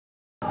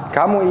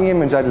Kamu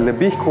ingin menjadi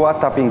lebih kuat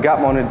tapi nggak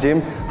mau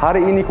nge-gym?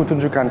 Hari ini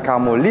kutunjukkan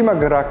kamu 5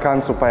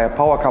 gerakan supaya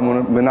power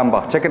kamu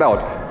menambah. Check it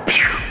out.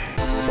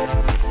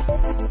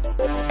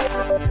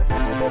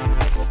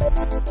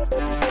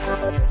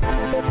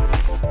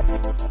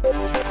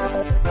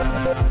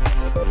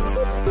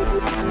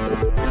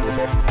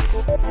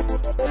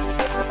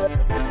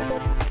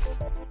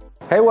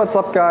 Hey, what's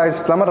up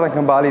guys? Selamat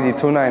datang kembali di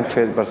Tuna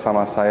Fit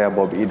bersama saya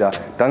Bob Ida.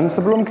 Dan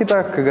sebelum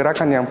kita ke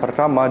gerakan yang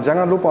pertama,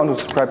 jangan lupa untuk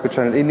subscribe ke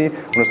channel ini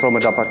untuk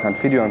selalu mendapatkan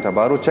video yang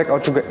terbaru. Check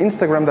out juga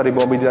Instagram dari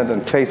Bob Ida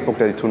dan Facebook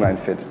dari Tuna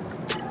Fit.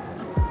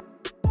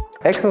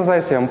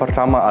 Exercise yang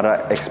pertama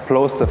ada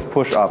explosive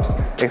push-ups.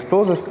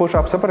 Explosive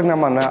push-up seperti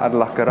namanya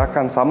adalah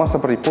gerakan sama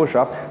seperti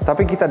push-up,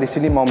 tapi kita di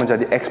sini mau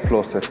menjadi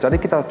explosive. Jadi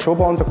kita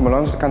coba untuk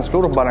melontarkan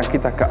seluruh badan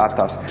kita ke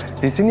atas.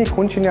 Di sini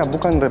kuncinya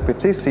bukan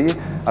repetisi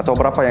atau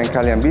berapa yang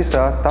kalian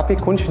bisa, tapi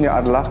kuncinya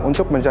adalah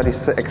untuk menjadi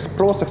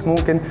se-explosive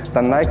mungkin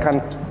dan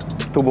naikkan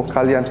tubuh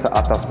kalian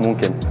seatas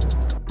mungkin.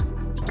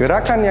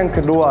 Gerakan yang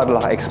kedua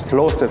adalah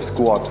explosive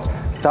squats.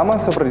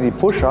 Sama seperti di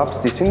push-ups,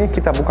 di sini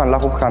kita bukan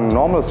lakukan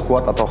normal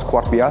squat atau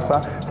squat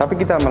biasa, tapi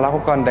kita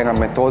melakukan dengan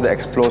metode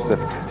explosive.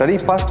 Jadi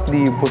pas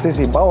di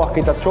posisi bawah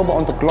kita coba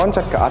untuk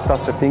loncat ke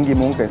atas setinggi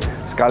mungkin.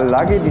 Sekali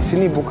lagi di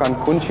sini bukan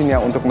kuncinya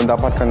untuk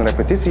mendapatkan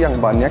repetisi yang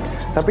banyak,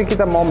 tapi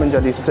kita mau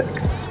menjadi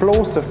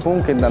se-explosive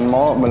mungkin dan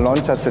mau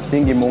meloncat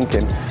setinggi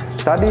mungkin.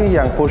 Tadi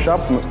yang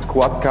push-up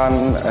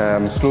kuatkan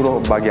seluruh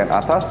bagian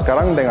atas,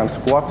 sekarang dengan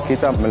squat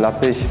kita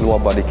melatih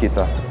luar body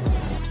kita.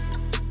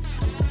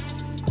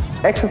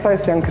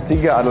 Exercise yang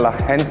ketiga adalah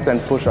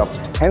handstand push-up.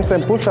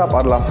 Handstand push-up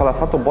adalah salah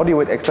satu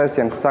bodyweight exercise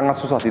yang sangat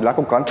susah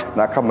dilakukan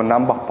dan akan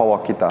menambah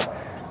power kita.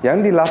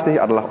 Yang dilatih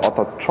adalah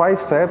otot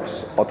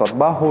triceps, otot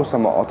bahu,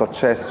 sama otot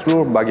chest,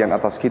 seluruh bagian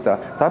atas kita.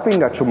 Tapi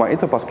nggak cuma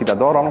itu pas kita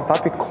dorong,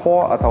 tapi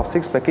core atau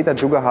six pack kita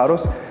juga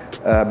harus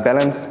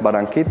balance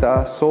badan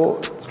kita,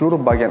 so seluruh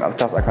bagian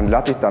atas akan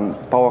dilatih dan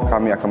power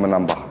kami akan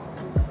menambah.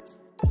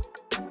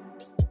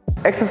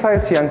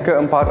 Exercise yang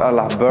keempat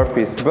adalah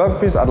burpees.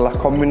 Burpees adalah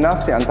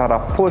kombinasi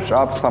antara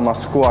push-up sama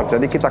squat.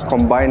 Jadi kita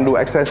combine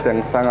dua exercise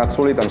yang sangat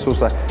sulit dan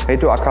susah.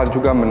 Itu akan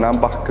juga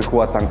menambah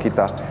kekuatan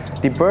kita.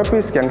 Di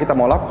burpees yang kita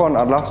mau lakukan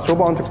adalah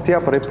coba untuk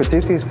tiap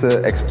repetisi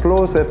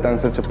se-explosive dan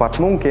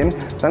secepat mungkin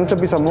dan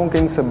sebisa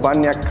mungkin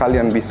sebanyak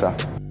kalian bisa.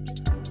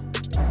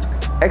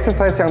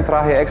 Exercise yang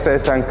terakhir,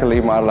 exercise yang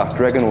kelima adalah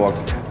dragon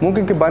walks.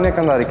 Mungkin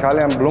kebanyakan dari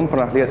kalian belum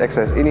pernah lihat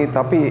exercise ini,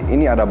 tapi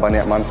ini ada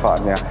banyak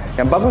manfaatnya.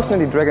 Yang bagusnya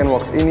di dragon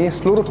walks ini,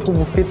 seluruh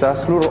tubuh kita,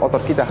 seluruh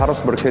otot kita harus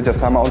bekerja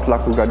sama untuk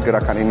lakukan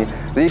gerakan ini.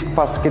 Jadi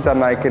pas kita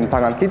naikin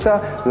tangan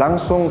kita,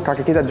 langsung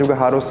kaki kita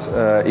juga harus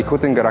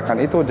ikutin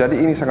gerakan itu.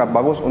 Jadi ini sangat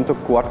bagus untuk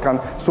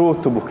kuatkan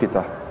seluruh tubuh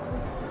kita.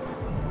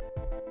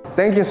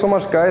 Thank you so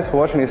much guys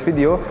for watching this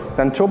video,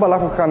 dan coba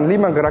lakukan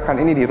 5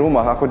 gerakan ini di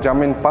rumah. Aku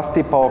jamin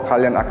pasti power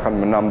kalian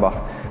akan menambah.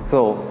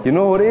 So, you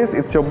know who it is?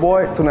 It's your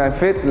boy Tuna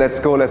Fit.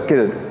 Let's go, let's get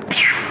it.